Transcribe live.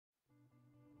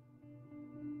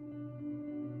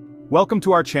Welcome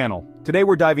to our channel. Today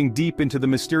we're diving deep into the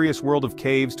mysterious world of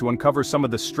caves to uncover some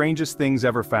of the strangest things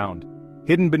ever found.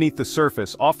 Hidden beneath the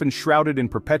surface, often shrouded in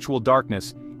perpetual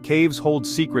darkness, caves hold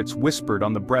secrets whispered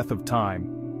on the breath of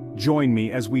time. Join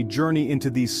me as we journey into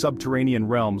these subterranean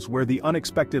realms where the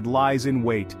unexpected lies in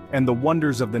wait and the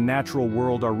wonders of the natural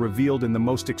world are revealed in the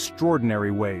most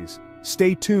extraordinary ways.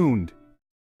 Stay tuned!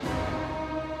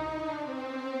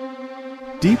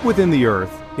 Deep within the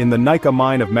earth, in the Nika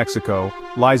mine of Mexico,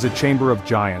 lies a chamber of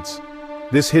giants.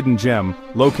 This hidden gem,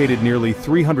 located nearly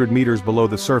 300 meters below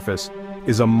the surface,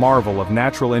 is a marvel of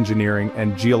natural engineering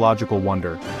and geological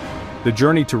wonder. The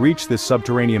journey to reach this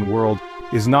subterranean world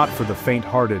is not for the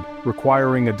faint-hearted,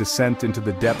 requiring a descent into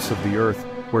the depths of the earth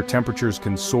where temperatures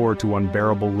can soar to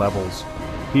unbearable levels.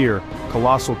 Here,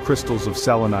 colossal crystals of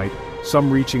selenite,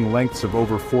 some reaching lengths of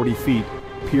over 40 feet,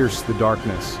 pierce the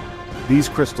darkness. These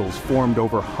crystals, formed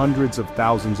over hundreds of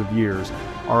thousands of years,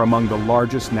 are among the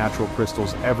largest natural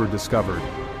crystals ever discovered.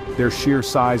 Their sheer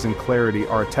size and clarity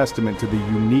are a testament to the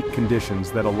unique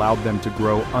conditions that allowed them to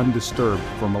grow undisturbed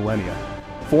for millennia.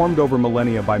 Formed over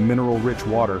millennia by mineral-rich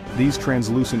water, these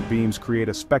translucent beams create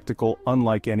a spectacle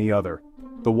unlike any other.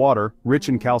 The water, rich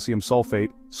in calcium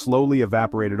sulfate, slowly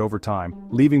evaporated over time,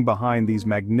 leaving behind these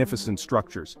magnificent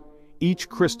structures. Each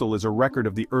crystal is a record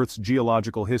of the Earth's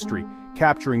geological history,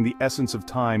 capturing the essence of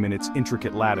time in its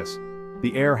intricate lattice.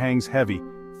 The air hangs heavy,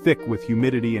 thick with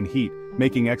humidity and heat,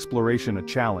 making exploration a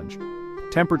challenge.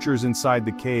 Temperatures inside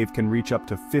the cave can reach up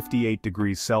to 58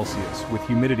 degrees Celsius, with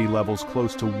humidity levels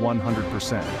close to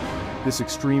 100%. This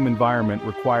extreme environment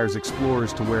requires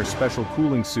explorers to wear special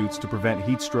cooling suits to prevent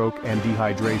heat stroke and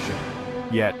dehydration.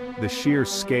 Yet, the sheer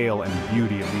scale and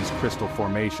beauty of these crystal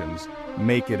formations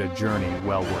make it a journey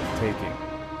well worth taking.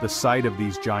 The sight of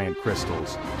these giant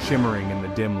crystals, shimmering in the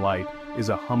dim light, is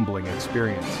a humbling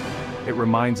experience. It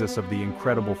reminds us of the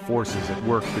incredible forces at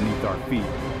work beneath our feet,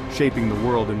 shaping the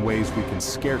world in ways we can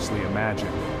scarcely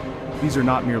imagine. These are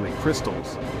not merely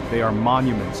crystals, they are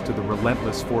monuments to the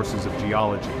relentless forces of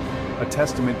geology, a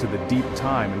testament to the deep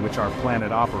time in which our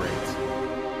planet operates.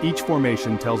 Each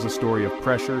formation tells a story of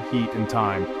pressure, heat, and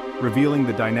time, revealing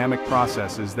the dynamic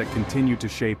processes that continue to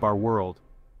shape our world.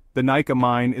 The Nika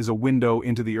mine is a window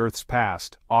into the Earth's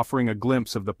past, offering a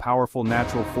glimpse of the powerful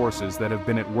natural forces that have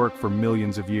been at work for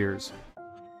millions of years.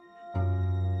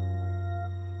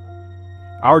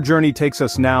 Our journey takes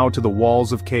us now to the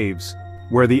walls of caves,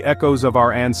 where the echoes of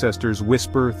our ancestors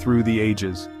whisper through the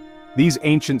ages. These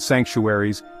ancient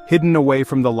sanctuaries, hidden away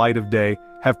from the light of day,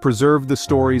 have preserved the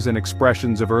stories and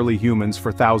expressions of early humans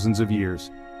for thousands of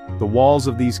years. The walls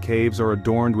of these caves are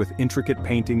adorned with intricate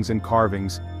paintings and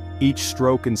carvings, each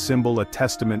stroke and symbol a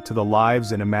testament to the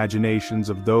lives and imaginations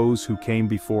of those who came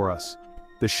before us.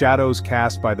 The shadows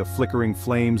cast by the flickering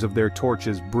flames of their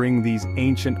torches bring these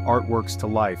ancient artworks to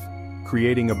life,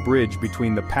 creating a bridge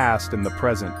between the past and the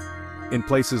present. In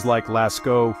places like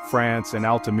Lascaux, France, and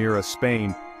Altamira,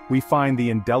 Spain, we find the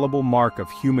indelible mark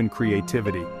of human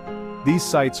creativity. These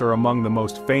sites are among the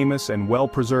most famous and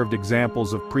well-preserved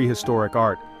examples of prehistoric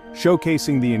art,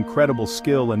 showcasing the incredible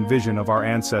skill and vision of our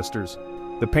ancestors.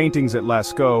 The paintings at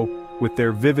Lascaux, with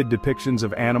their vivid depictions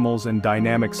of animals and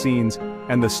dynamic scenes,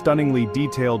 and the stunningly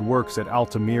detailed works at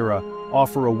Altamira,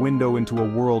 offer a window into a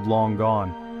world long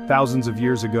gone. Thousands of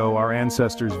years ago, our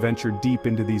ancestors ventured deep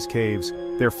into these caves,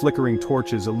 their flickering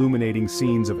torches illuminating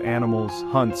scenes of animals,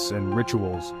 hunts, and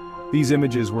rituals. These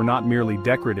images were not merely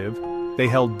decorative, they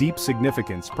held deep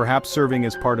significance, perhaps serving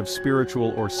as part of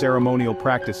spiritual or ceremonial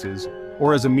practices,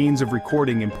 or as a means of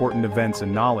recording important events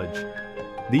and knowledge.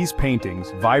 These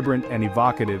paintings, vibrant and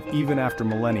evocative even after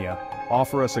millennia,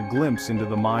 offer us a glimpse into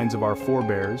the minds of our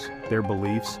forebears, their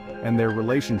beliefs, and their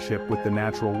relationship with the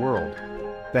natural world.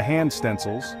 The hand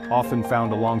stencils, often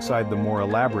found alongside the more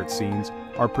elaborate scenes,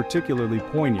 are particularly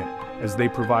poignant, as they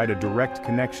provide a direct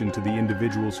connection to the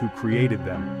individuals who created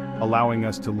them, allowing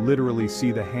us to literally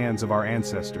see the hands of our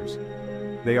ancestors.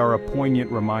 They are a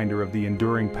poignant reminder of the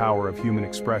enduring power of human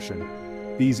expression.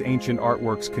 These ancient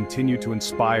artworks continue to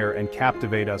inspire and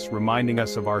captivate us, reminding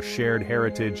us of our shared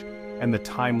heritage and the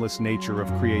timeless nature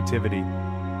of creativity.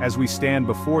 As we stand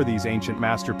before these ancient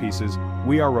masterpieces,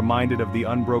 we are reminded of the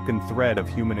unbroken thread of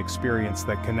human experience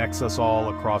that connects us all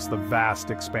across the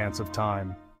vast expanse of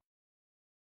time.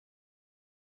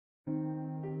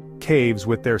 Caves,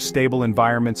 with their stable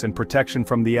environments and protection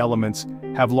from the elements,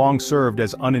 have long served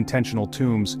as unintentional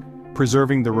tombs,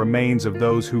 preserving the remains of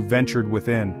those who ventured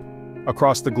within.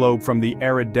 Across the globe, from the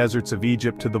arid deserts of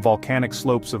Egypt to the volcanic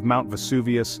slopes of Mount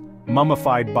Vesuvius,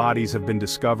 mummified bodies have been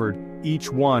discovered,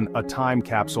 each one a time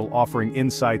capsule offering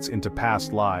insights into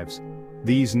past lives.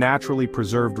 These naturally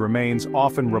preserved remains,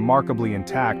 often remarkably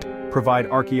intact, provide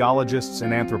archaeologists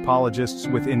and anthropologists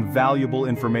with invaluable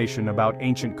information about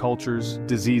ancient cultures,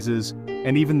 diseases,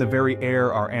 and even the very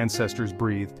air our ancestors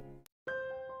breathed.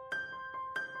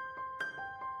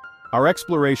 Our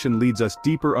exploration leads us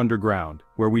deeper underground,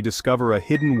 where we discover a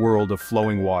hidden world of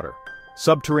flowing water.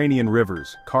 Subterranean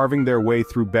rivers, carving their way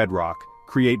through bedrock,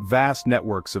 create vast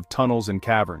networks of tunnels and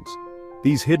caverns.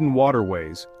 These hidden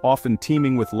waterways, often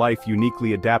teeming with life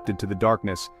uniquely adapted to the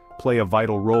darkness, play a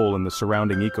vital role in the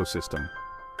surrounding ecosystem.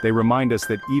 They remind us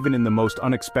that even in the most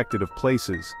unexpected of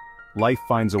places, life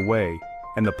finds a way,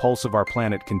 and the pulse of our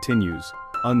planet continues,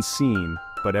 unseen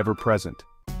but ever present.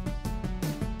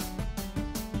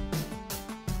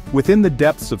 Within the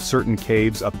depths of certain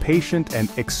caves, a patient and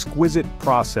exquisite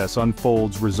process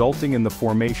unfolds, resulting in the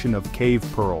formation of cave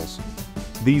pearls.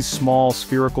 These small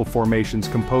spherical formations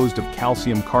composed of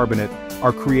calcium carbonate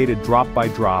are created drop by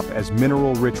drop as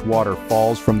mineral-rich water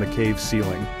falls from the cave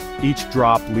ceiling. Each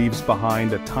drop leaves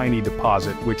behind a tiny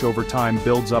deposit which over time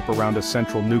builds up around a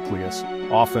central nucleus,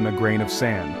 often a grain of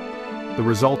sand. The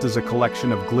result is a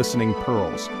collection of glistening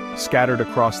pearls, scattered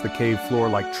across the cave floor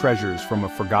like treasures from a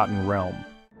forgotten realm.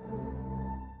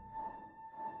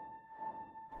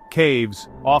 Caves,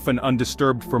 often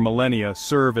undisturbed for millennia,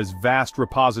 serve as vast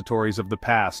repositories of the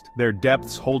past, their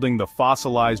depths holding the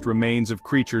fossilized remains of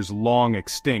creatures long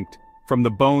extinct. From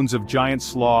the bones of giant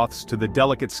sloths to the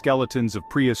delicate skeletons of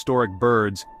prehistoric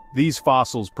birds, these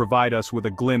fossils provide us with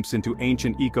a glimpse into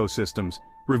ancient ecosystems,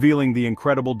 revealing the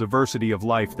incredible diversity of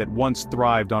life that once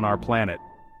thrived on our planet.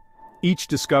 Each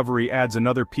discovery adds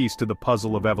another piece to the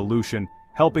puzzle of evolution,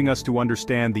 helping us to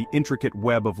understand the intricate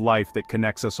web of life that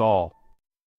connects us all.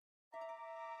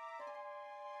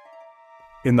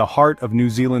 In the heart of New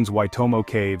Zealand's Waitomo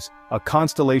Caves, a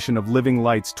constellation of living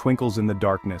lights twinkles in the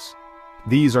darkness.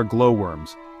 These are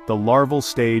glowworms, the larval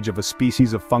stage of a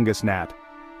species of fungus gnat,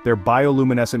 their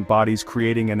bioluminescent bodies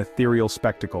creating an ethereal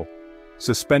spectacle.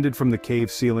 Suspended from the cave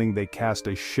ceiling, they cast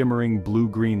a shimmering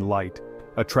blue-green light,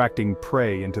 attracting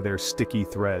prey into their sticky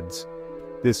threads.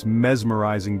 This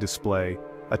mesmerizing display,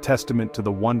 a testament to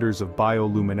the wonders of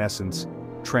bioluminescence,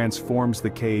 transforms the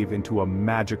cave into a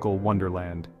magical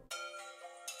wonderland.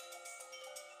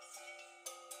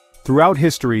 Throughout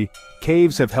history,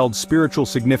 caves have held spiritual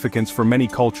significance for many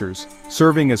cultures,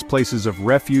 serving as places of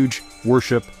refuge,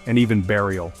 worship, and even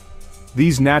burial.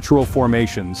 These natural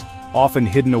formations, often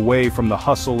hidden away from the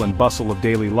hustle and bustle of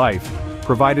daily life,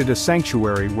 provided a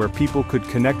sanctuary where people could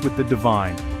connect with the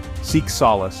divine, seek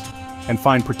solace, and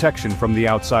find protection from the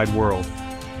outside world.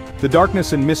 The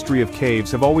darkness and mystery of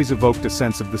caves have always evoked a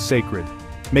sense of the sacred,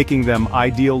 making them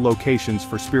ideal locations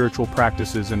for spiritual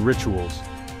practices and rituals.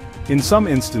 In some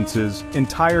instances,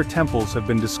 entire temples have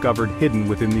been discovered hidden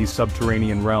within these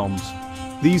subterranean realms.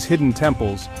 These hidden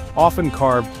temples, often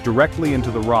carved directly into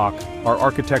the rock, are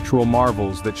architectural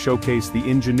marvels that showcase the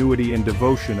ingenuity and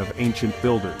devotion of ancient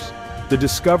builders. The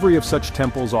discovery of such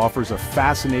temples offers a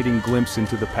fascinating glimpse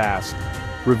into the past,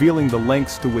 revealing the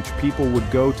lengths to which people would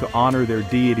go to honor their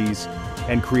deities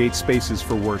and create spaces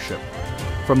for worship.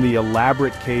 From the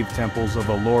elaborate cave temples of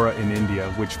Ellora in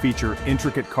India, which feature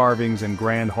intricate carvings and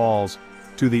grand halls,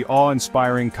 to the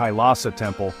awe-inspiring Kailasa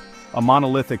temple, a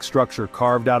monolithic structure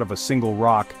carved out of a single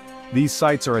rock, these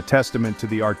sites are a testament to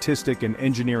the artistic and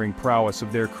engineering prowess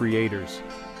of their creators.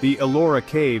 The Ellora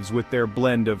caves, with their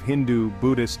blend of Hindu,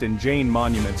 Buddhist, and Jain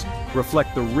monuments,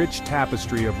 reflect the rich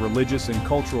tapestry of religious and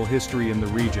cultural history in the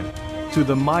region. To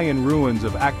the Mayan ruins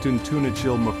of Actun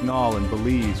Tunachil Muknal in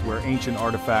Belize, where ancient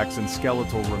artifacts and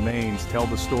skeletal remains tell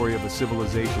the story of a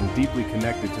civilization deeply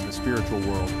connected to the spiritual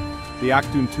world. The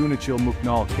Actun Tunachil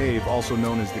Muknal Cave, also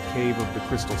known as the Cave of the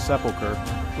Crystal Sepulchre,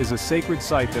 is a sacred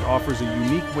site that offers a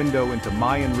unique window into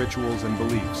Mayan rituals and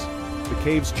beliefs. The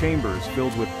cave's chambers,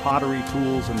 filled with pottery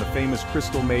tools and the famous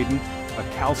Crystal Maiden, a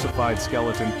calcified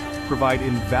skeleton, provide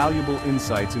invaluable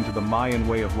insights into the Mayan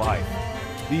way of life.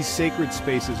 These sacred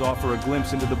spaces offer a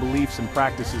glimpse into the beliefs and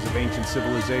practices of ancient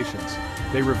civilizations.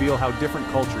 They reveal how different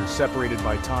cultures, separated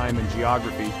by time and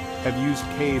geography, have used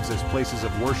caves as places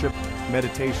of worship,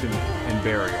 meditation, and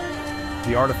burial.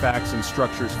 The artifacts and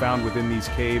structures found within these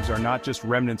caves are not just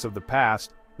remnants of the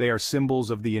past, they are symbols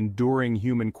of the enduring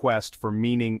human quest for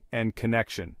meaning and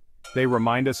connection. They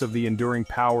remind us of the enduring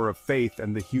power of faith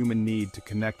and the human need to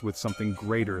connect with something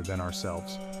greater than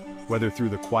ourselves. Whether through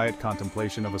the quiet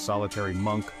contemplation of a solitary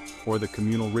monk or the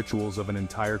communal rituals of an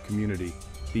entire community,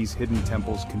 these hidden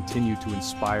temples continue to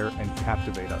inspire and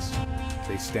captivate us.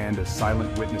 They stand as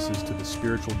silent witnesses to the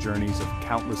spiritual journeys of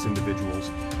countless individuals,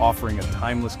 offering a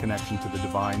timeless connection to the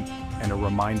divine and a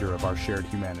reminder of our shared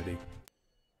humanity.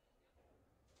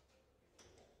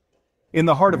 In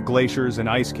the heart of glaciers and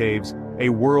ice caves, a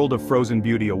world of frozen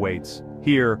beauty awaits.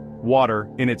 Here, water,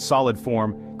 in its solid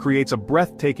form, creates a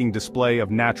breathtaking display of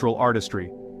natural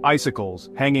artistry. Icicles,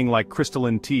 hanging like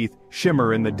crystalline teeth,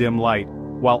 shimmer in the dim light,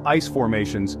 while ice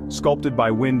formations, sculpted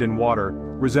by wind and water,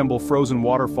 resemble frozen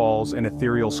waterfalls and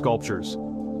ethereal sculptures.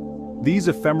 These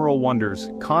ephemeral wonders,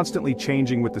 constantly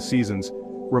changing with the seasons,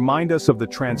 remind us of the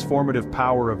transformative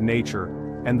power of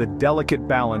nature and the delicate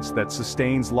balance that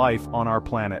sustains life on our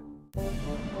planet.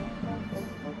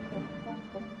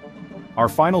 Our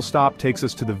final stop takes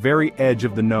us to the very edge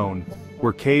of the known,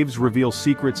 where caves reveal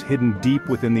secrets hidden deep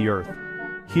within the earth.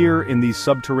 Here, in these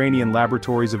subterranean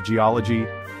laboratories of geology,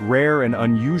 rare and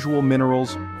unusual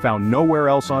minerals, found nowhere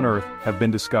else on Earth, have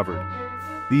been discovered.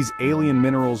 These alien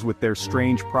minerals with their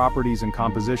strange properties and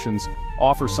compositions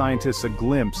offer scientists a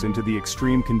glimpse into the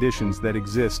extreme conditions that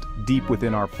exist deep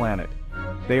within our planet.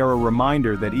 They are a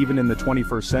reminder that even in the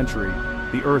 21st century,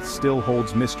 the Earth still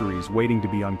holds mysteries waiting to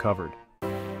be uncovered.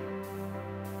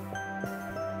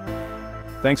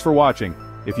 Thanks for watching.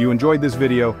 If you enjoyed this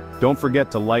video, don't forget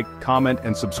to like, comment,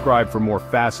 and subscribe for more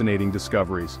fascinating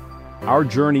discoveries. Our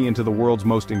journey into the world's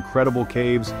most incredible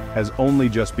caves has only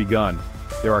just begun.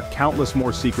 There are countless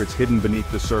more secrets hidden beneath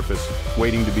the surface,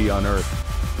 waiting to be unearthed.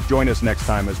 Join us next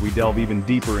time as we delve even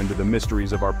deeper into the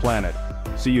mysteries of our planet.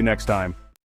 See you next time.